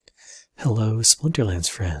Hello, Splinterlands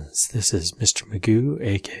friends. This is Mr. Magoo,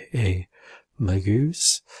 aka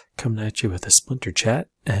Magoos, coming at you with a Splinter chat,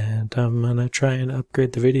 and I'm gonna try and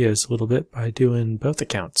upgrade the videos a little bit by doing both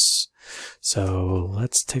accounts. So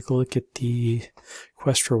let's take a look at the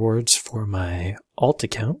quest rewards for my alt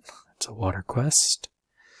account. It's a water quest.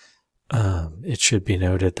 It should be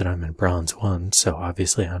noted that I'm in Bronze 1, so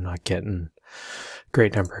obviously I'm not getting a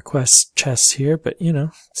great number of quest chests here, but you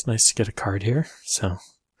know, it's nice to get a card here, so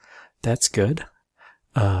that's good.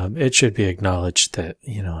 It should be acknowledged that,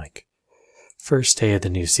 you know, like, first day of the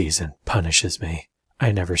new season punishes me.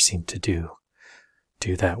 I never seem to do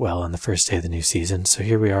that well on the first day of the new season. So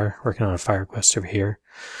here we are, working on a fire quest over here.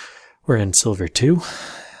 We're in Silver 2.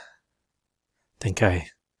 Think I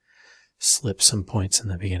slipped some points in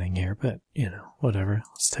the beginning here, but, you know, whatever.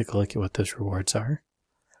 Let's take a look at what those rewards are.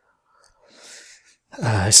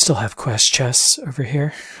 I still have quest chests over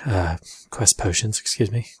here. Quest potions,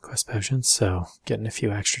 so getting a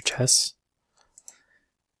few extra chests.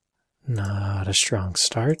 Not a strong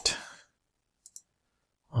start.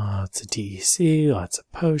 Lots of DEC, lots of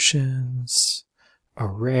potions. A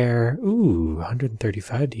rare. Ooh,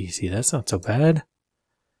 135 DEC, that's not so bad.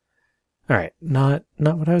 Alright, not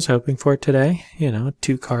what I was hoping for today. You know,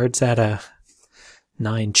 2 cards out of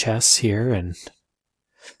 9 chests here, and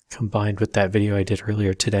combined with that video I did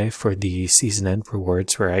earlier today for the season end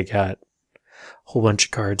rewards where I got a whole bunch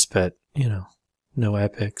of cards, but, you know, no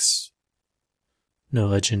epics, no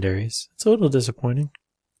legendaries. It's a little disappointing.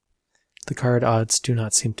 The card odds do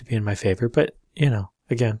not seem to be in my favor, but, you know,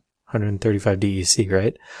 again, 135 DEC,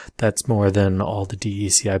 right? That's more than all the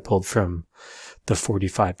DEC I pulled from the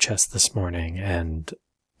 45 chests this morning and,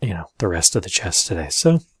 you know, the rest of the chests today.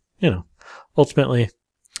 So, you know, ultimately,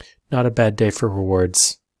 not a bad day for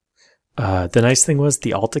rewards. The nice thing was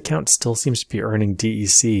the alt account still seems to be earning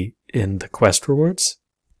DEC in the quest rewards.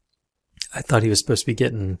 I thought he was supposed to be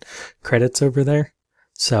getting credits over there.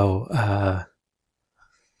 So, I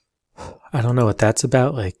don't know what that's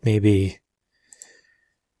about. Like, maybe,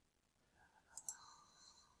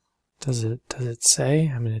 does it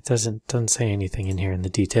say? I mean, it doesn't say anything in here in the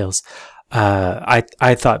details.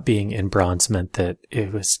 I thought being in bronze meant that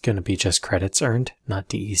it was going to be just credits earned, not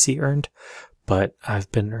DEC earned. But I've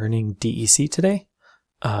been earning DEC today,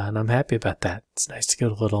 and I'm happy about that. It's nice to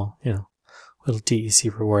get a little, you know, little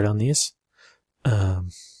DEC reward on these.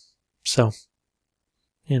 So,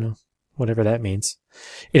 you know, whatever that means.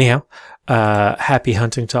 Anyhow, happy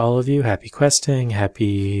hunting to all of you. Happy questing.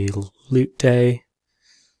 Happy loot day.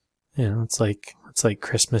 You know, it's like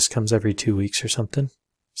Christmas comes every 2 weeks or something.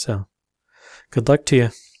 So, good luck to you.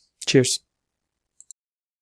 Cheers.